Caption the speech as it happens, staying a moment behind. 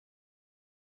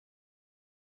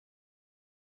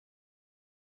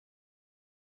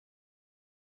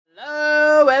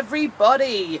Hello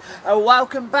everybody,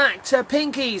 welcome back to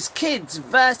Pinky's Kids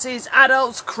vs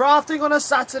Adults Crafting on a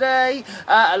Saturday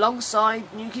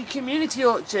alongside Newquay Community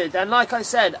Orchard. And like I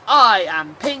said, I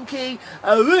am Pinky,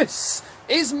 this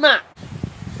is Matt.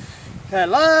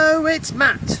 Hello, it's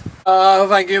Matt. Oh,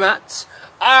 thank you, Matt.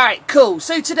 Alright, cool.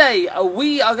 So today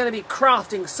we are going to be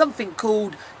crafting something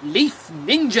called Leaf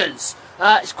Ninjas.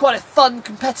 It's quite a fun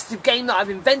competitive game that I've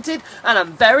invented, and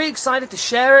I'm very excited to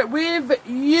share it with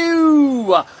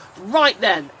you. Right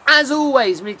then, as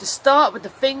always, we need to start with the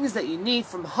things that you need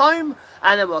from home,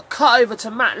 and then we'll cut over to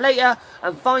Matt later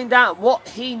and find out what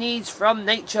he needs from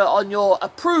nature on your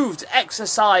approved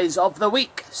exercise of the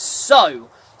week. So,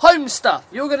 home stuff,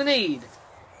 you're going to need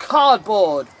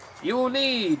cardboard, you will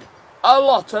need a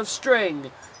lot of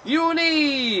string, you will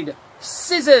need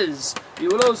scissors, you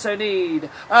will also need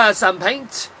some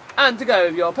paint, and to go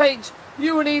with your paint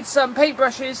you will need some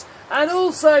paintbrushes, and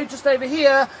also just over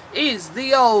here is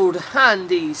the old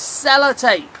handy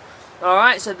sellotape.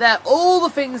 Alright, so they're all the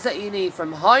things that you need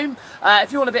from home.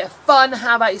 If you want a bit of fun,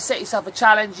 how about you set yourself a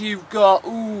challenge? You've got,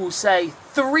 say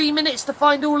 3 minutes to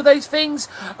find all of those things.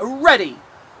 Ready,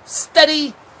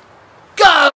 steady,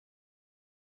 go!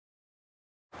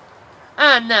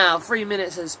 And now 3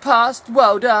 minutes has passed,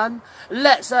 well done.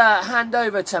 Let's hand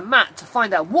over to Matt to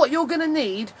find out what you're going to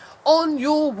need on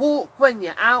your walk when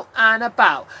you're out and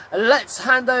about. Let's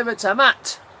hand over to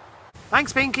Matt.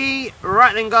 Thanks, Pinky.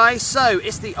 Right then, guys, so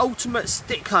it's the ultimate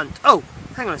stick hunt. Oh,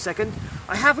 hang on a second.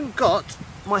 I haven't got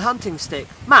my hunting stick.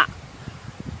 Matt,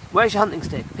 where's your hunting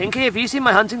stick? Pinky, have you seen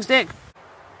my hunting stick?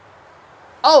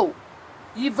 Oh,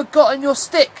 you've forgotten your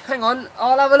stick. Hang on,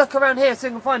 I'll have a look around here so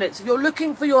I can find it. So you're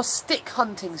looking for your stick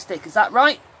hunting stick, is that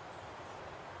right?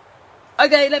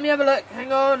 Okay, let me have a look.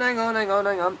 Hang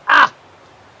on. Ah!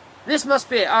 This must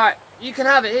be it. Alright, you can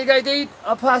have it. Here you go, dude.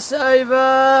 I'll pass it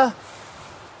over.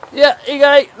 Yeah, here you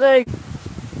go. There you go.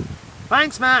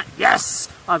 Thanks, Matt. Yes!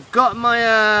 I've got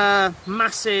my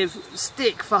massive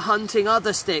stick for hunting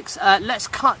other sticks. Let's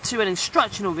cut to an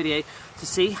instructional video to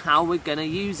see how we're going to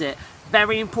use it.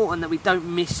 Very important that we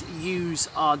don't misuse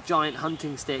our giant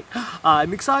hunting stick.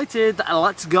 I'm excited.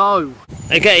 Let's go.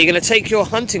 Okay, you're going to take your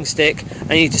hunting stick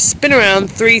and you need to spin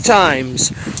around 3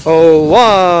 times. Oh,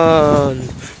 1,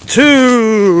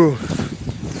 2,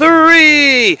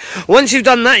 3. Once you've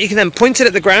done that, you can then point it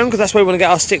at the ground because that's where we want to get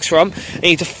our sticks from. And you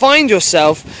need to find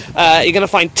yourself, you're going to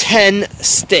find 10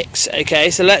 sticks. Okay,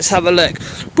 so let's have a look.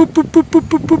 Boop, boop, boop, boop,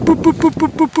 boop, boop, boop, boop, boop,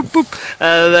 boop, boop, boop.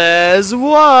 There's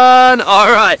 1.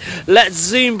 Alright, let's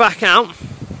zoom back out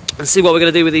and see what we're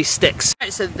going to do with these sticks.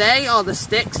 Right, so they are the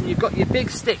sticks, and you've got your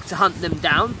big stick to hunt them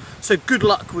down. So good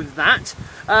luck with that.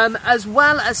 As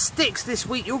well as sticks this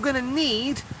week, you're going to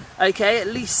need, okay, at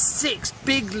least 6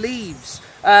 big leaves.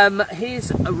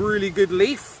 Here's a really good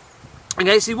leaf.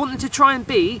 Okay, so you want them to try and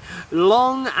be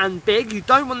long and big. You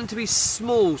don't want them to be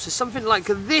small. So something like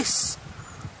this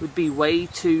would be way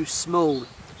too small.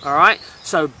 Alright,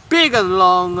 so big and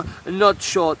long, not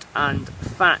short and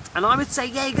fat. And I would say,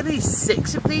 yeah, you're going to need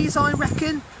 6 of these, I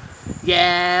reckon.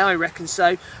 Yeah, I reckon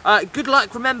so. Good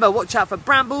luck. Remember, watch out for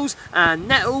brambles and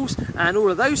nettles and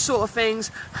all of those sort of things.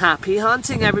 Happy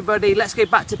hunting, everybody. Let's go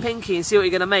back to Pinky and see what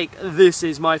you're going to make. This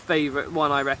is my favourite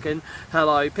one, I reckon.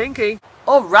 Hello, Pinky.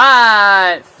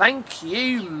 Alright, thank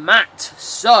you, Matt.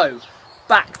 So,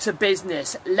 back to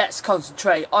business. Let's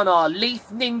concentrate on our Leaf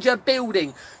Ninja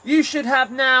building. You should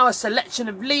have now a selection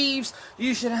of leaves.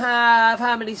 You should have,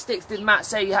 how many sticks did Matt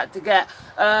say you had to get?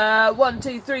 1,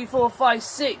 2, 3, 4, 5,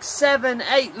 6, 7,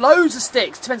 8. Loads of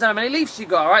sticks. Depends on how many leaves you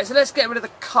got. Alright, so let's get rid of the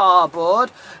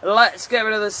cardboard. Let's get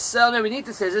rid of the cell. No, we need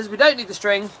the scissors. We don't need the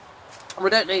string. We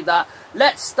don't need that.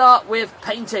 Let's start with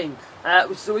painting,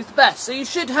 which is always the best. So you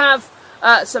should have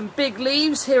some big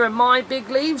leaves. Here are my big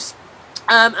leaves.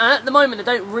 And at the moment,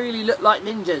 they don't really look like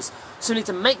ninjas. So we need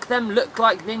to make them look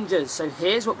like ninjas. So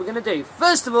here's what we're going to do.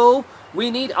 First of all,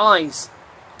 we need eyes.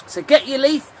 So get your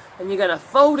leaf and you're going to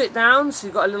fold it down. So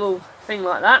you've got a little thing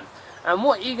like that. And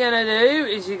what you're going to do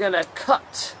is you're going to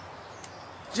cut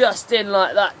just in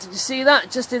like that. Did you see that?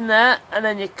 Just in there. And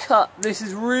then you cut. This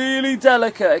is really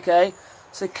delicate, okay?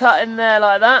 So cut in there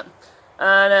like that.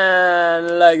 And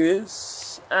then like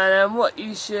this. And then what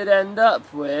you should end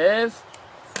up with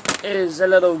is a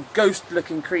little ghost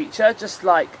looking creature, just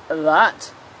like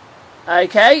that.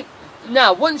 Okay,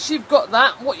 now once you've got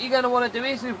that, what you're going to want to do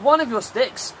is with one of your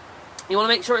sticks, you want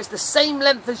to make sure it's the same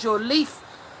length as your leaf,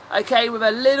 okay, with a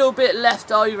little bit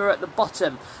left over at the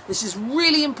bottom. This is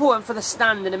really important for the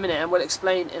stand in a minute, and we'll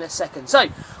explain in a second. So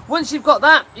once you've got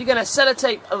that, you're going to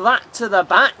sellotape that to the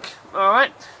back.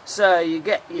 Alright, so you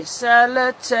get your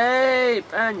sellotape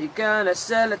and you're going to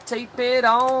sellotape it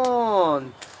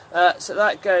on. So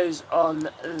that goes on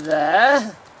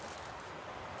there.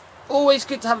 Always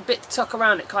good to have a bit tuck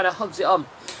around it, kind of hugs it on.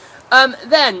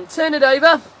 Then turn it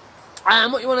over,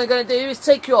 and what you want to do is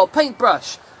take your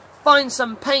paintbrush, find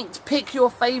some paint, pick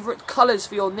your favourite colours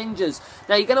for your ninjas.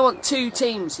 Now you're going to want two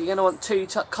teams, so you're going to want two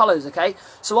colours, okay?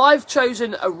 So I've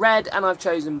chosen a red and I've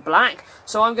chosen black.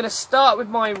 So I'm going to start with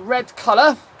my red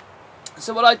colour.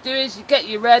 So what I do is you get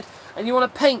your red and you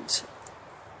want to paint,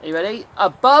 are you ready?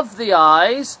 Above the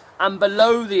eyes and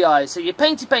below the eyes. So you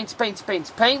paint,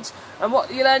 and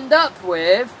what you'll end up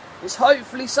with is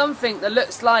hopefully something that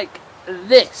looks like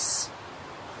this.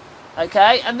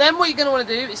 Okay, and then what you're going to want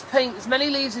to do is paint as many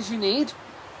leaves as you need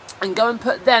and go and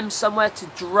put them somewhere to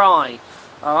dry.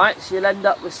 Alright, so you'll end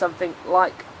up with something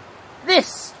like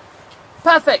this.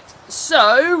 Perfect.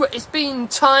 So, it's been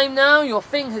time now, your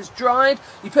thing has dried,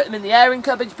 you put them in the airing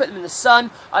cupboard, you put them in the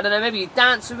sun, I don't know, maybe you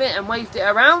danced with it and waved it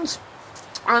around.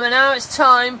 And then now it's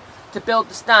time to build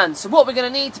the stand. So what we're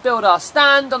going to need to build our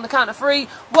stand on the count of 3,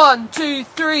 1, 2,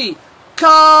 3,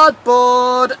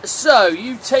 cardboard. So,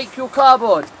 you take your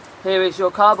cardboard. Here is your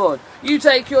cardboard. You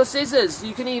take your scissors.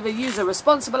 You can either use a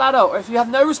responsible adult, or if you have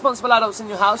no responsible adults in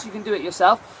your house, you can do it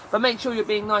yourself. But make sure you're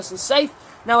being nice and safe.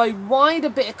 Now, a wider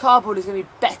bit of cardboard is going to be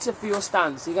better for your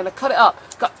stand. So you're going to cut it up.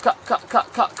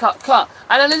 Cut.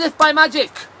 And then as if by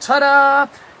magic, ta-da!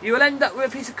 You will end up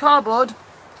with a piece of cardboard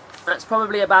that's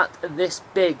probably about this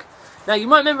big. Now, you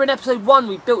might remember in episode 1,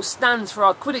 we built stands for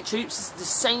our Quidditch hoops. This is the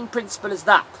same principle as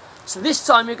that. So this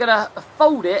time, you're going to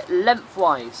fold it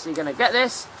lengthwise. So you're going to get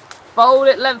this. Fold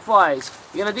it lengthwise.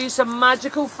 You're going to do some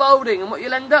magical folding, and what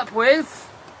you'll end up with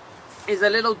is a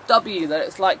little W that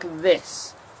looks like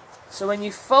this. So when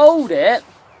you fold it,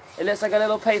 it looks like a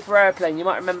little paper airplane. You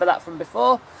might remember that from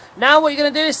before. Now what you're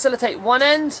going to do is sellotape one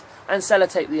end and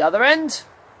sellotape the other end.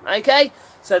 Okay,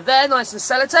 so they're nice and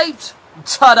sellotaped.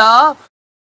 Ta-da!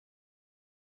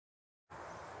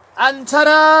 And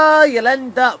ta-da! You'll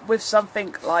end up with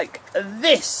something like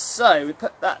this. So we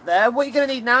put that there. What you're going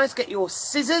to need now is get your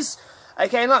scissors.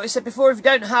 Okay, and like we said before, if you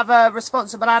don't have a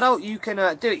responsible adult, you can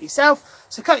do it yourself.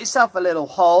 So cut yourself a little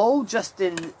hole just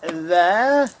in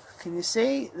there. Can you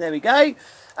see? There we go.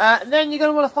 And then you're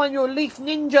going to want to find your leaf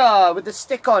ninja with the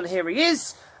stick on. Here he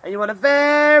is. And you want to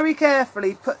very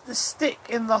carefully put the stick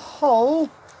in the hole.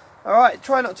 Alright,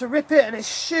 try not to rip it, and it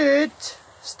should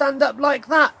stand up like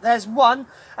that. There's one.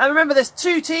 And remember, there's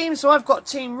two teams, so I've got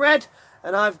team red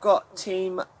and I've got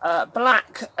team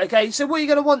black. Okay, so what you're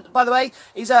going to want, by the way,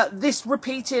 is this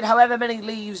repeated however many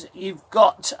leaves you've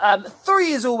got.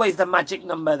 3 is always the magic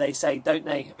number, they say, don't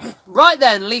they? Right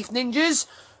then, leaf ninjas,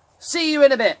 see you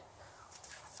in a bit.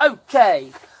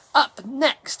 Okay, up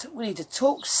next, we need to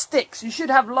talk sticks. You should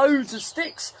have loads of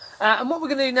sticks. And what we're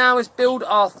going to do now is build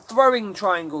our throwing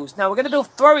triangles. Now, we're going to build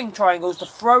throwing triangles to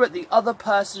throw at the other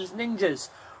person's ninjas.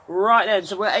 Right then,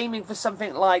 so we're aiming for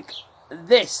something like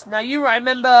this. Now, you might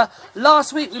remember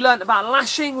last week we learned about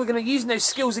lashing. We're going to use those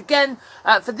skills again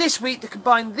for this week to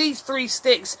combine these 3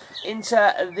 sticks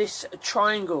into this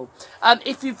triangle.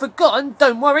 If you've forgotten,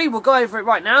 don't worry, we'll go over it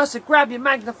right now. So grab your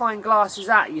magnifying glasses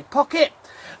out of your pocket,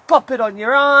 pop it on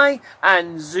your eye,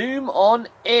 and zoom on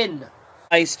in.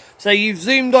 So you've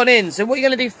zoomed on in. So what you're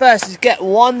going to do first is get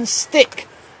one stick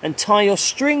and tie your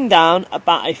string down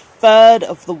about 1/3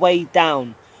 of the way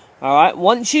down. Alright,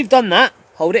 once you've done that,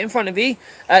 hold it in front of you.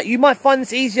 You might find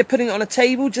this easier putting it on a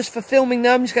table just for filming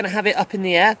though. I'm just going to have it up in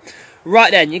the air.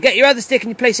 Right then, you get your other stick and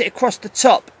you place it across the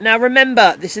top. Now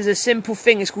remember, this is a simple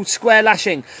thing. It's called square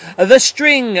lashing. The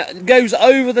string goes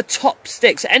over the top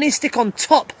stick. So any stick on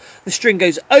top, the string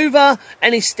goes over.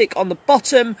 Any stick on the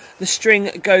bottom, the string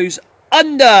goes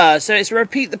under. So it's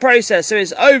repeat the process. So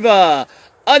it's over,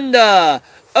 under,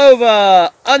 over,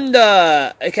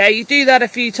 under. Okay, you do that a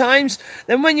few times.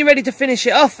 Then when you're ready to finish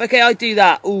it off, okay, I do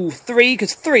that. Ooh, 3,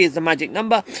 because 3 is the magic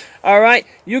number. Alright,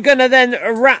 you're going to then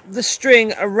wrap the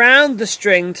string around the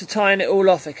string to tie it all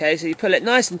off, okay? So you pull it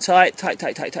nice and tight,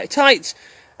 tight.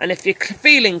 And if you're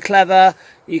feeling clever,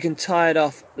 you can tie it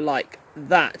off like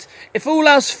that. If all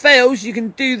else fails, you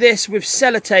can do this with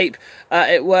sellotape.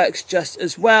 It works just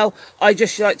as well. I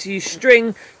just like to use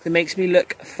string that makes me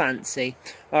look fancy.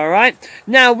 Alright,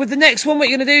 now with the next one, what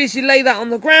you're going to do is you lay that on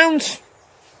the ground.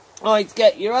 I'd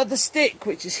get your other stick,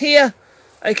 which is here.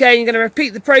 Okay, you're going to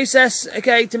repeat the process,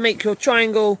 okay, to make your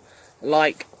triangle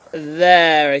like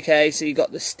there, okay. So you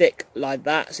got the stick like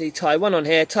that. So you tie one on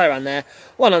here, tie around there,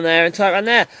 one on there, and tie around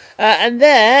there. And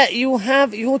there you'll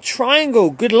have your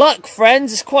triangle. Good luck,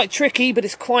 friends. It's quite tricky, but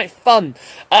it's quite fun.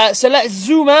 So let's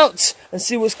zoom out and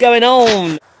see what's going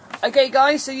on. Okay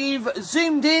guys, so you've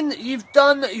zoomed in, you've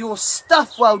done your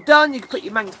stuff, well done. You can put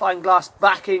your magnifying glass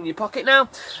back in your pocket now.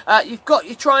 You've got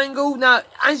your triangle. Now,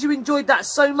 as you enjoyed that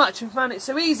so much and found it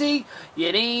so easy,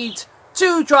 you need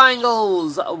 2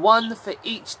 triangles, 1 for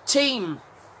each team.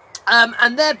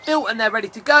 And they're built and they're ready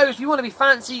to go. If you want to be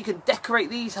fancy, you can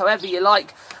decorate these however you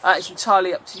like. It's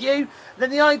entirely up to you. Then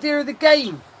the idea of the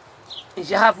game is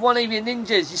you have one of your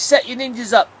ninjas. You set your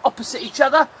ninjas up opposite each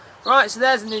other. Right, so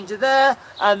there's a ninja there,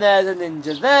 and there's a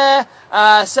ninja there.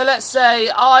 So let's say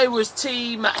I was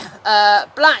team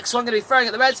black, so I'm going to be throwing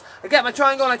at the reds. I get my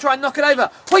triangle and I try and knock it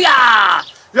over. Hoo-yah!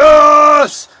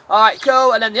 Yes! Alright,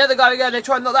 cool. And then the other guy again, they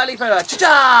try and knock that leaf over.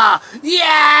 Cha-cha!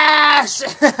 Yes!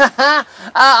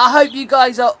 I hope you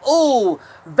guys are all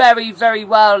very, very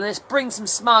well, and this brings some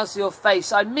smiles to your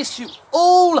face. I miss you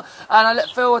all, and I look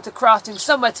forward to crafting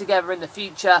somewhere together in the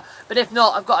future. But if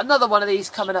not, I've got another one of these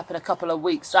coming up in a couple of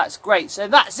weeks. That's great. So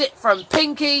that's it from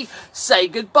Pinky. Say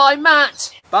goodbye,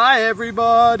 Matt. Bye,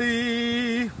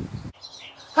 everybody.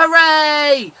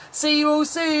 Hooray! See you all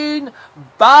soon.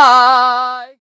 Bye.